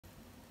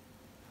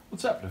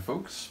What's happening,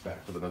 folks?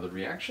 Back with another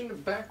reaction,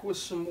 back with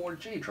some more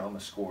J-drama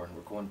score, and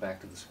we're going back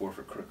to the score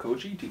for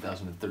Kurokochi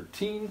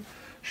 2013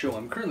 show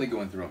I'm currently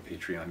going through on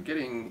Patreon,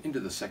 getting into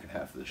the second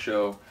half of the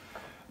show.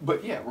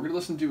 But yeah, we're going to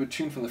listen to a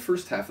tune from the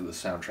first half of the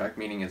soundtrack,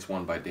 meaning it's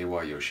one by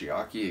Dewa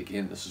Yoshiaki.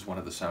 Again, this is one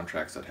of the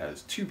soundtracks that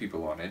has two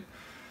people on it.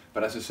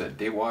 But as I said,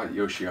 Dewa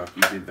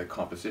Yoshiaki did the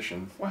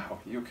composition. Wow,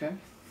 you okay?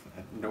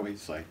 That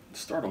noise, like,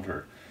 startled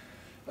her.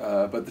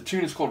 But the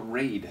tune is called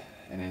Raid,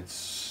 and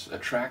it's a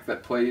track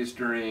that plays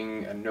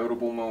during a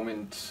notable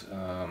moment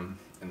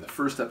in the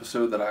first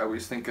episode that I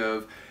always think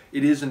of.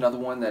 It is another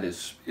one that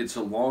it's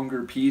a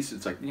longer piece.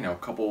 It's like, you know, a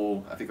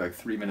couple, I think like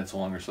 3 minutes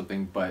long or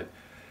something, but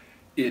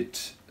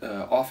it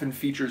often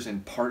features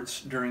in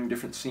parts during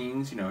different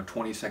scenes, you know, a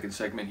 20-second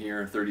segment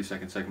here, a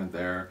 30-second segment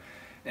there.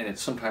 And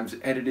it's sometimes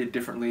edited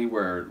differently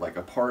where like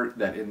a part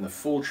that in the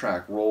full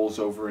track rolls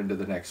over into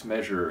the next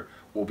measure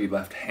will be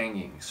left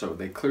hanging. So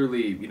they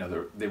clearly, you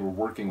know, they were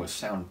working with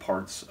sound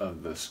parts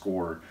of the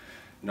score,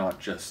 not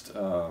just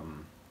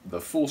the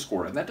full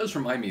score. And that does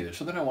remind me, there's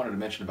something I wanted to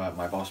mention about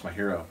My Boss, My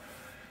Hero.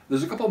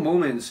 There's a couple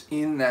moments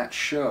in that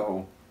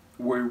show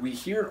where we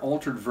hear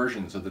altered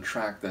versions of the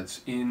track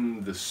that's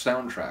in the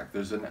soundtrack.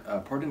 There's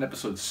a part in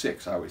episode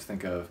 6 I always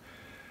think of,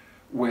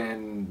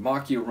 when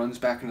Makio runs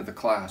back into the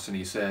class and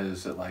he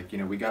says that, like, you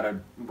know,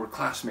 we're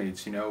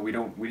classmates, you know, we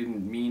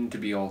didn't mean to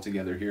be all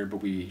together here,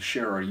 but we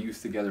share our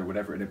youth together,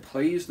 whatever. And it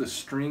plays the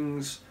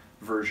strings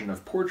version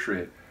of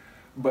Portrait,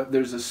 but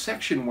there's a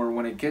section where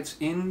when it gets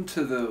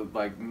into the,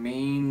 like,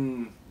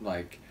 main,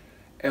 like,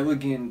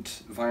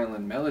 elegant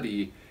violin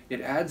melody,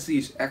 it adds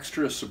these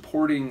extra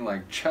supporting,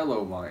 like,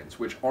 cello lines,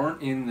 which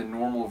aren't in the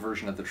normal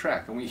version of the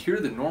track. And we hear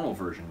the normal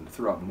version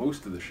throughout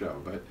most of the show,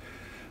 but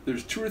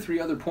there's 2 or 3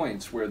 other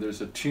points where there's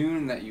a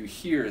tune that you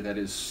hear that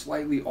is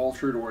slightly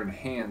altered or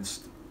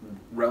enhanced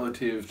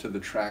relative to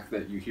the track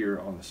that you hear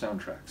on the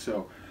soundtrack.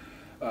 So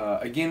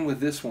again, with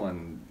this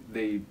one,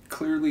 they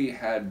clearly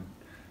had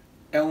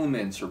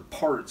elements or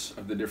parts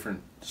of the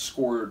different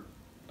score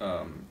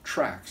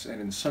tracks, and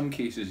in some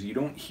cases you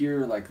don't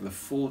hear like the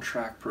full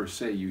track per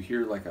se, you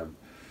hear like a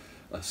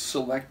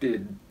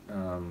selected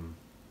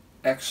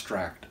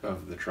extract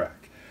of the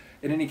track.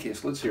 In any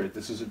case, let's hear it.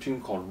 This is a tune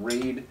called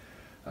Raid.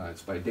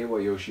 It's by Dewa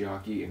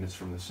Yoshiaki, and it's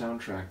from the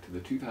soundtrack to the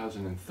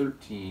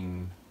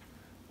 2013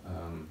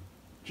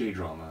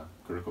 J-drama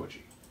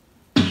Kurokochi.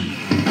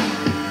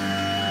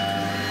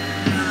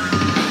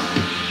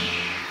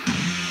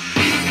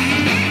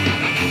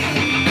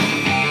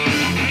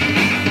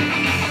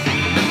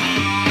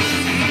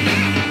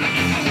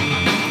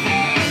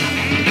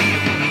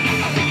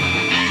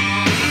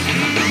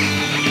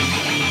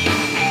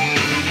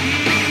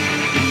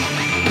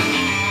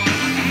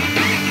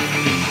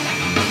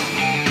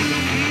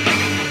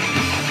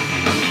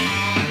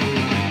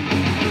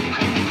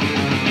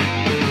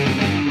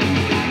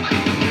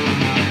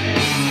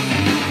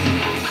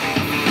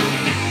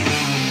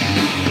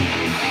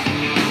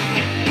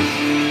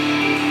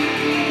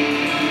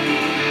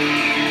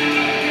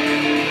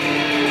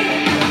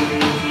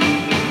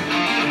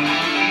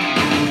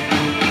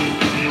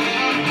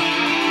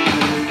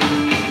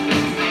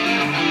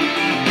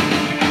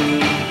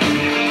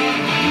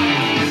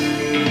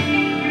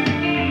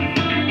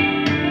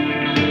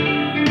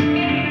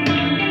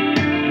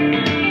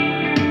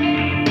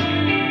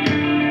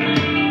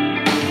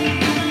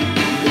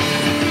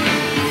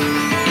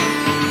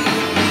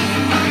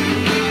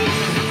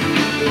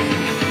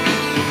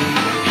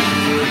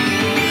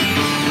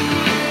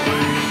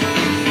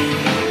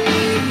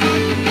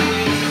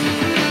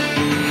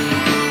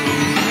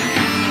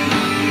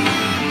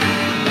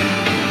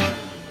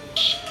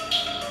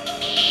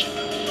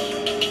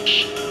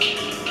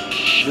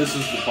 This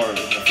is the part in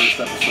the first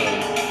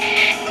episode.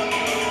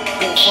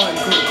 Go find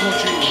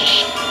Kurokochi!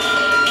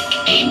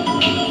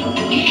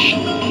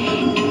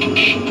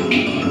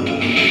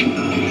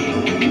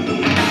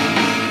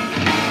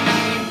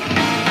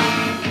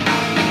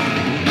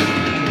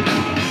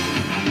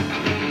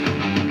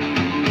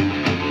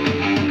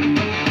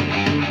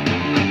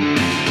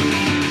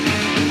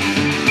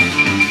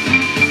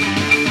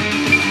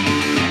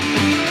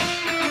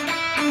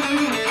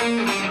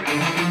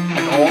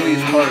 Like all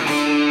these parts.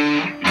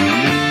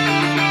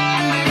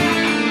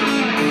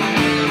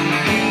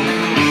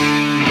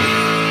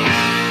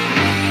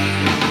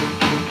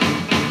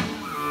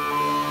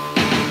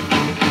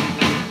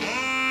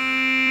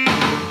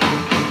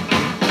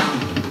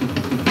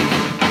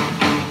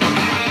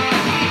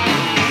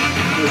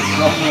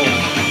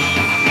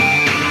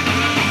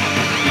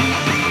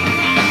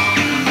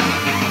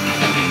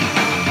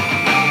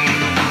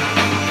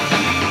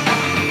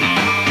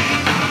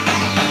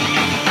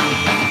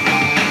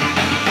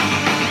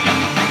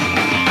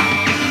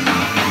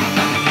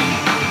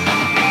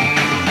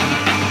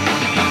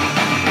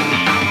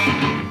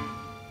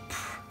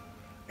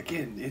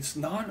 Again, it's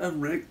not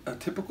a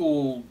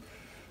typical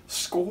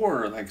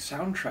score, like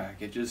soundtrack.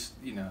 It just,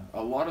 you know,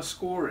 a lot of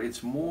score,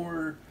 it's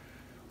more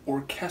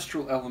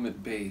orchestral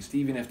element based,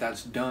 even if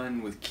that's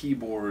done with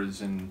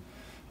keyboards and,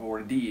 or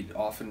indeed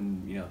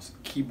often, you know,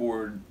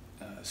 keyboard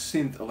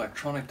synth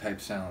electronic type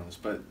sounds,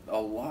 but a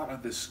lot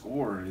of this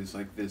score is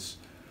like this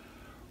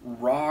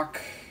rock,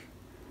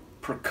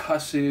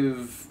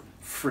 percussive,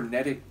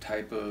 frenetic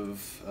type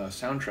of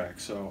soundtrack.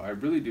 So I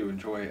really do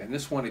enjoy it. And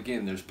this one,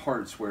 again, there's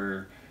parts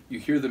where you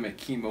hear them at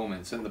key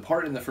moments. And the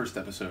part in the first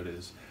episode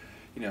is,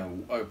 you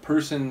know, a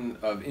person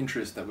of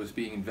interest that was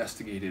being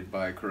investigated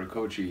by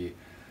Kurokochi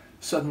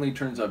suddenly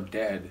turns up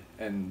dead,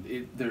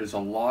 and there's a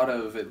lot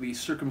of at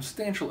least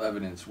circumstantial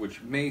evidence which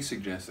may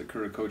suggest that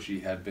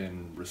Kurokochi had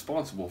been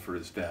responsible for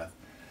his death.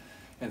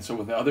 And so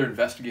when the other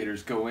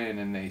investigators go in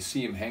and they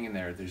see him hanging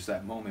there, there's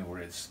that moment where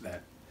it's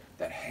that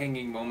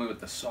hanging moment with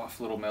the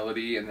soft little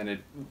melody, and then it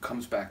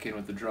comes back in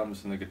with the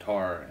drums and the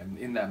guitar, and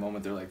in that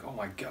moment they're like, oh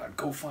my god,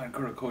 go find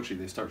Kurokochi.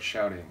 They start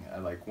shouting.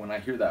 When I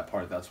hear that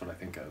part, that's what I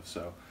think of.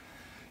 So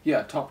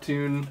yeah, top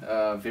tune,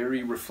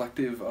 very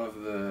reflective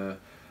of the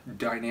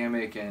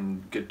dynamic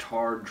and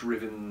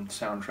guitar-driven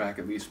soundtrack,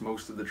 at least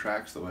most of the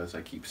tracks, though as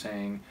I keep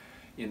saying,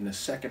 in the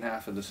second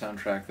half of the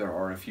soundtrack there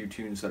are a few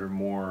tunes that are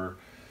more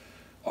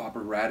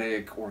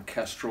operatic,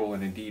 orchestral,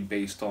 and indeed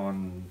based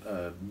on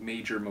a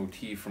major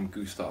motif from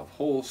Gustav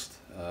Holst,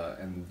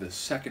 and the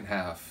second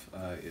half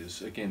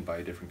is again by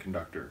a different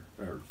conductor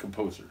or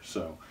composer.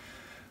 So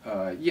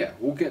yeah,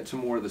 we'll get to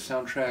more of the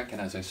soundtrack, and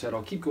as I said,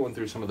 I'll keep going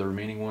through some of the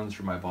remaining ones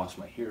from My Boss,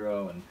 My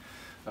Hero, and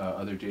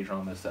other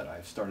J-dramas that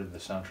I've started the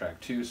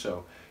soundtrack to.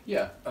 So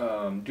yeah,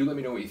 do let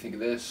me know what you think of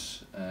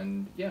this,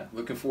 and yeah,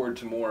 looking forward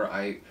to more.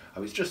 I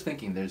was just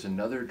thinking there's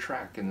another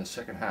track in the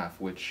second half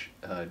which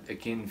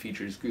again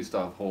features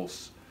Gustav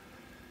Holst's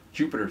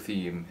Jupiter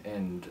theme,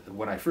 and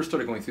when I first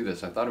started going through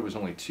this I thought it was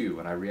only 2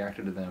 and I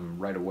reacted to them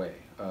right away,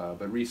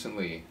 but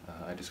recently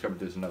I discovered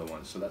there's another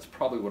one, so that's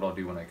probably what I'll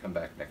do when I come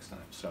back next time.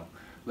 So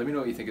let me know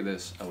what you think of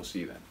this. I will see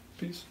you then.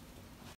 Peace.